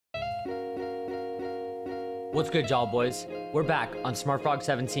What's good, y'all boys? We're back on Smart Frog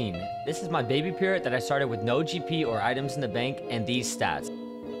 17. This is my baby period that I started with no GP or items in the bank and these stats.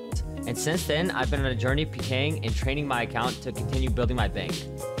 And since then, I've been on a journey PKing and training my account to continue building my bank.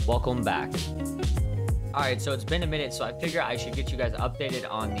 Welcome back. Alright, so it's been a minute, so I figure I should get you guys updated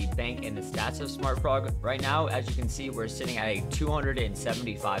on the bank and the stats of Smart Frog. Right now, as you can see, we're sitting at a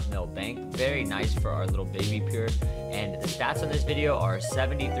 275 mil bank. Very nice for our little baby period. And the stats on this video are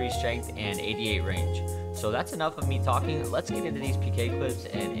 73 strength and 88 range. So that's enough of me talking. Let's get into these PK clips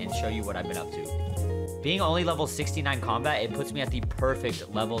and show you what I've been up to. Being only level 69 combat, it puts me at the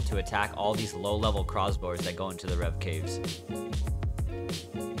perfect level to attack all these low-level crossbows that go into the Rev Caves.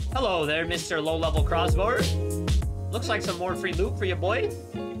 Hello there, Mr. Low-level crossbow. Looks like some more free loot for you, boy.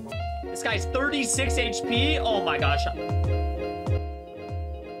 This guy's 36 HP. Oh my gosh.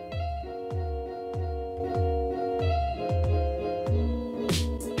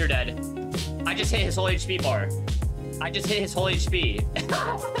 You're dead. I just hit his whole HP bar. I just hit his whole HP.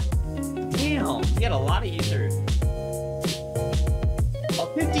 Damn, he had a lot of ether. A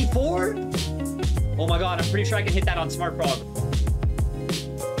 54? Oh my god, I'm pretty sure I can hit that on Smart Frog.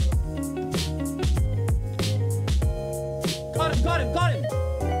 Got him!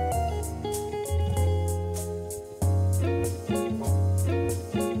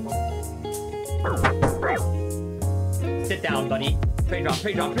 Sit down, buddy. Prey drop.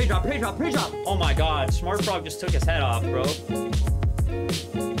 Oh my god, Smart Frog just took his head off, bro.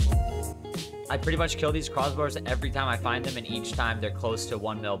 I pretty much kill these crossbows every time I find them, and each time they're close to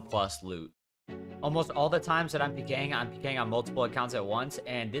 1 mil plus loot. Almost all the times that I'm PKing on multiple accounts at once,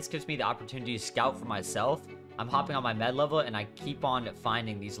 and this gives me the opportunity to scout for myself. I'm hopping on my med level, and I keep on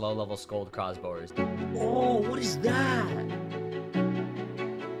finding these low-level scold crossbowers. Oh, what is that?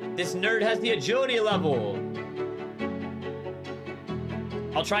 This nerd has the agility level.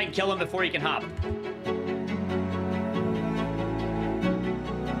 I'll try and kill him before he can hop.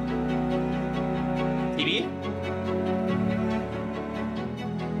 TV?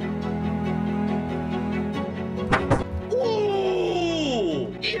 Ooh!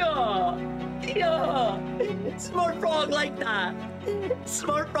 Yeah! Smart Frog like that.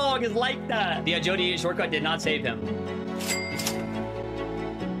 Smart Frog is like that. The agility shortcut did not save him.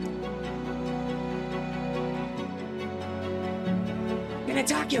 Can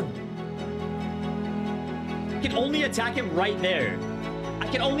attack him. I can only attack him right there. I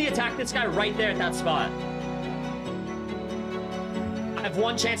can only attack this guy right there at that spot. I have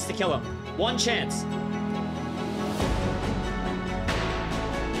one chance to kill him. One chance.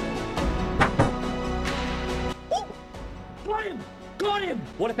 Got him!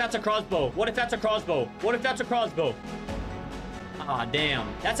 What if that's a crossbow? What if that's a crossbow? Aw, damn.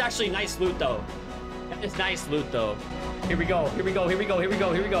 That's actually nice loot, though. That is nice loot, though. Here we go.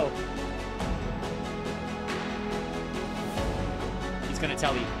 He's gonna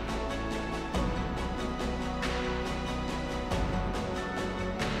tell you.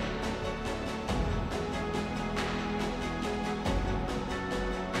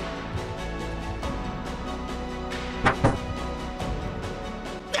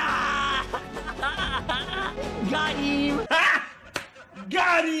 Got him!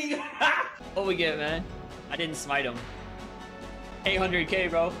 Got him! What we get, man? I didn't smite him. 800k,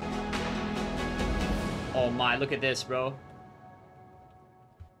 bro. Oh my, look at this, bro.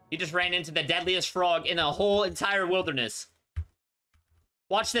 He just ran into the deadliest frog in the whole entire wilderness.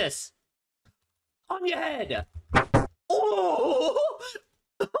 Watch this. On your head. Oh!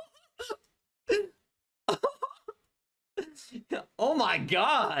 Oh my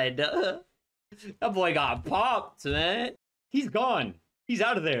god. That boy got popped, man. He's gone. He's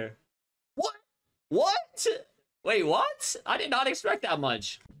out of there. What? Wait, what? I did not expect that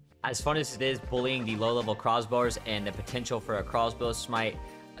much. As fun as it is bullying the low-level crossbowers and the potential for a crossbow smite,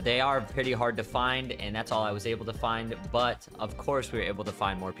 they are pretty hard to find, and that's all I was able to find. But, of course, we were able to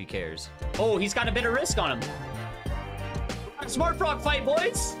find more PKers. Oh, he's got a bit of risk on him. Smart Frog fight,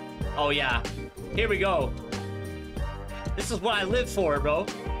 boys. Oh, yeah. Here we go. This is what I live for, bro.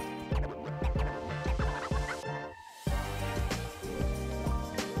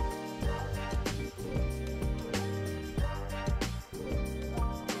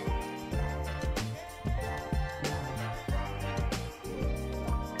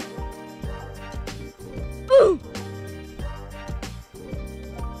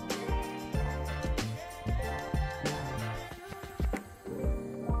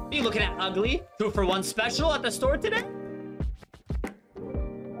 You looking at ugly? 2 for 1 special at the store today?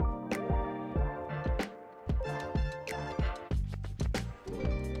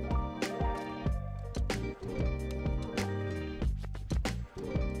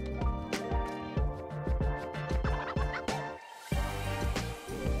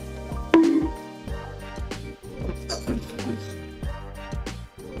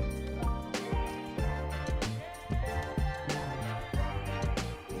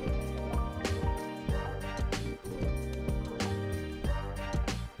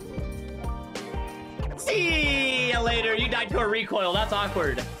 See ya later. You died to a recoil. That's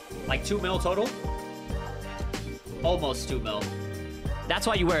awkward. Like 2 mil total? Almost 2 mil. That's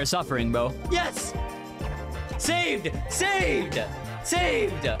why you wear a suffering, bro. Yes! Saved! Saved!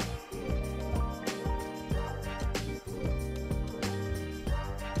 Saved!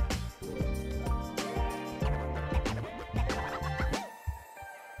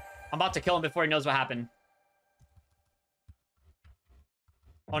 I'm about to kill him before he knows what happened.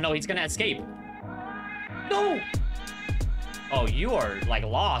 Oh no, he's gonna escape. No! Oh, you are, like,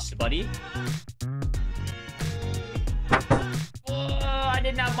 lost, buddy. I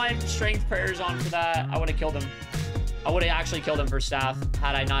didn't have my strength prayers on for that. I would have killed him. I would have actually killed him for staff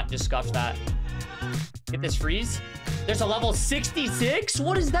had I not just scuffed that. Get this freeze. There's a level 66?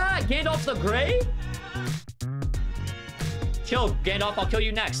 What is that? Gandalf the Grey? Chill, Gandalf. I'll kill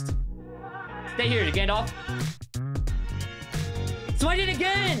you next. Stay here, Gandalf. Smite it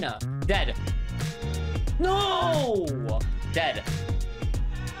again! Dead. No! Dead.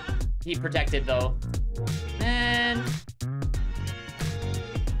 He protected, though. Man.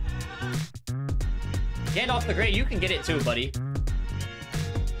 Gandalf the Grey, you can get it too, buddy.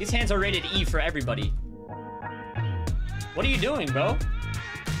 These hands are rated E for everybody. What are you doing, bro?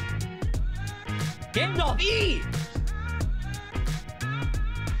 Gandalf E!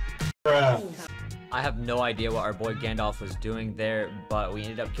 Bruh. I have no idea what our boy Gandalf was doing there, but we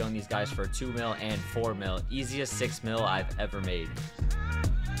ended up killing these guys for 2 mil and 4 mil. Easiest 6 mil I've ever made.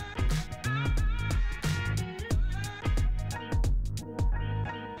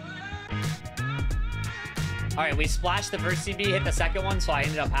 All right, we splashed the first CB, hit the second one, so I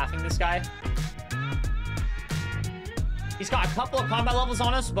ended up halving this guy. He's got a couple of combat levels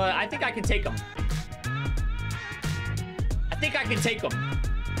on us, but I think I can take him. I think I can take him.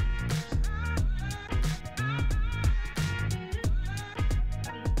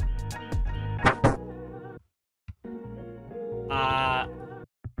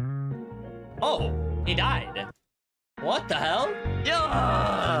 Oh, he died. What the hell?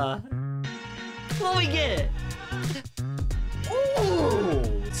 Yeah. What we get?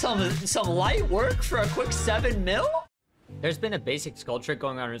 Ooh, some light work for a quick 7 mil? There's been a basic skull trick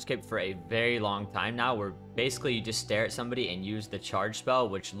going on in RuneScape for a very long time now, where basically you just stare at somebody and use the charge spell,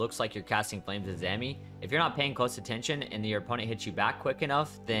 which looks like you're casting Flames and Zami. If you're not paying close attention and your opponent hits you back quick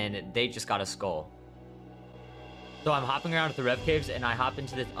enough, then they just got a skull. So I'm hopping around at the rev caves and I hop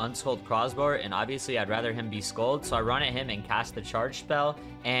into this unskulled crossbow, and obviously I'd rather him be skulled, so I run at him and cast the charge spell,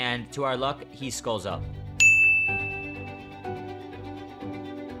 and to our luck, he skulls up.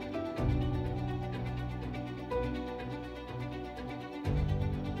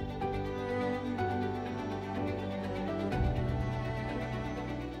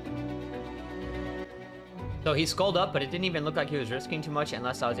 So he skulled up, but it didn't even look like he was risking too much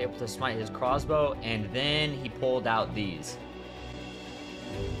unless I was able to smite his crossbow, and then he pulled out these.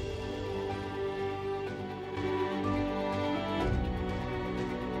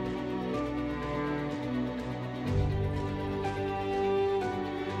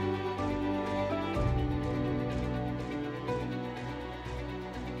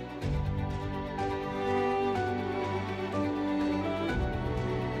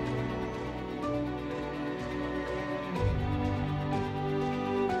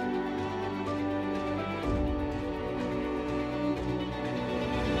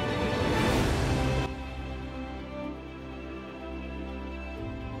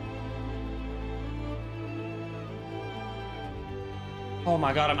 Oh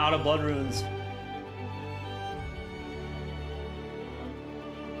my god, I'm out of blood runes.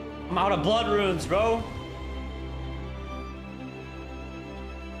 I'm out of blood runes, bro.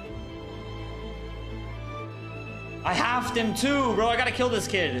 I halved him too, bro. I gotta kill this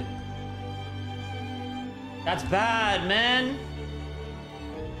kid. That's bad, man.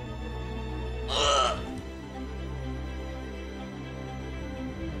 Ugh.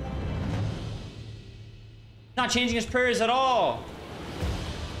 Not changing his prayers at all.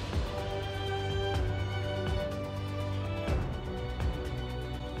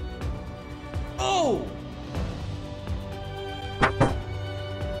 Oh!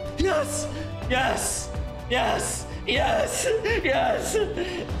 Yes! Yes! Yes! Yes! Yes!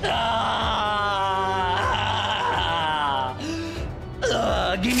 Ah!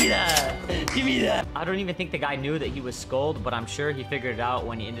 Give me that! Give me that! I don't even think the guy knew that he was skulled, but I'm sure he figured it out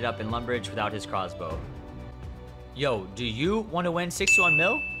when he ended up in Lumbridge without his crossbow. Yo, do you want to win 61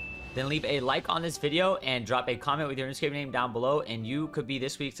 mil? Then leave a like on this video and drop a comment with your RuneScape name down below, and you could be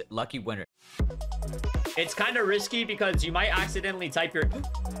this week's lucky winner. It's kind of risky because you might accidentally type your...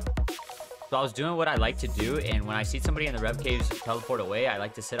 So I was doing what I like to do, and when I see somebody in the rev caves teleport away, I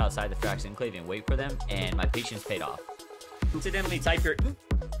like to sit outside the Frax Enclave and wait for them, and my patience paid off. Incidentally type your...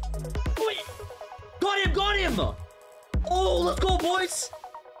 Wait. Got him! Got him! Oh, let's go, boys!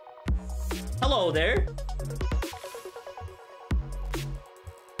 Hello there.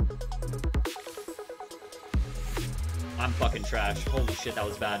 I'm fucking trash. Holy shit, that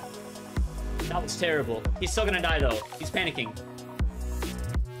was bad. That was terrible. He's still gonna die, though. He's panicking.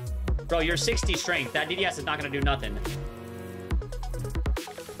 Bro, you're 60 strength. That DDS is not gonna do nothing.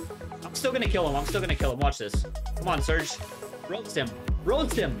 I'm still gonna kill him. I'm still gonna kill him. Watch this. Come on, Surge. Roast him.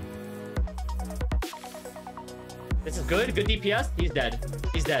 Roast him. This is good. Good DPS. He's dead.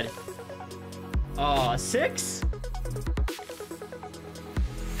 He's dead. 6?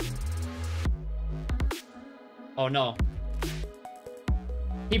 Oh, no.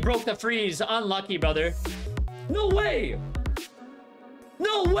 He broke the freeze. Unlucky, brother. No way.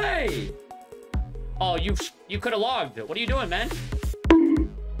 No way. Oh, you could have logged. What are you doing, man?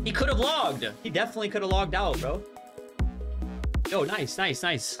 He could have logged. He definitely could have logged out, bro. Yo, nice, nice,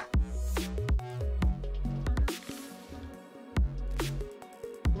 nice.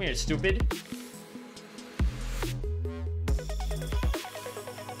 Come here, stupid.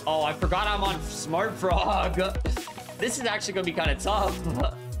 Oh, I forgot I'm on Smart Frog. This is actually gonna be kind of tough.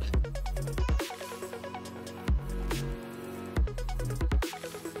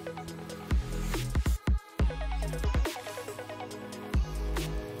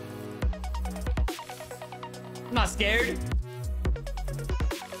 I'm not scared.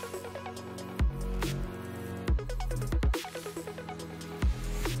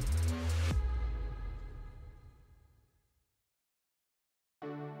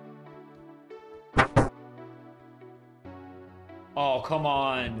 Oh, come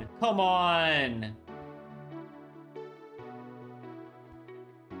on. Come on.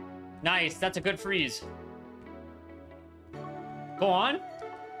 Nice. That's a good freeze. Go on.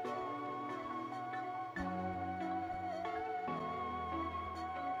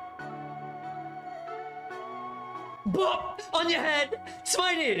 Boop! On your head!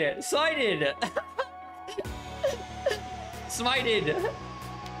 Smited! Smited! Smited!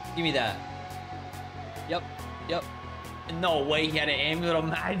 Give me that. Yep. Yep. No way he had an amulet of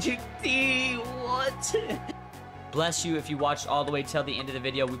magic tea. What? Bless you if you watched all the way till the end of the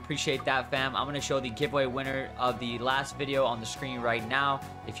video. We appreciate that, fam. I'm going to show the giveaway winner of the last video on the screen right now.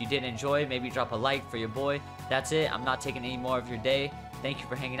 If you did enjoy, maybe drop a like for your boy. That's it. I'm not taking any more of your day. Thank you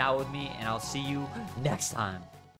for hanging out with me, and I'll see you next time.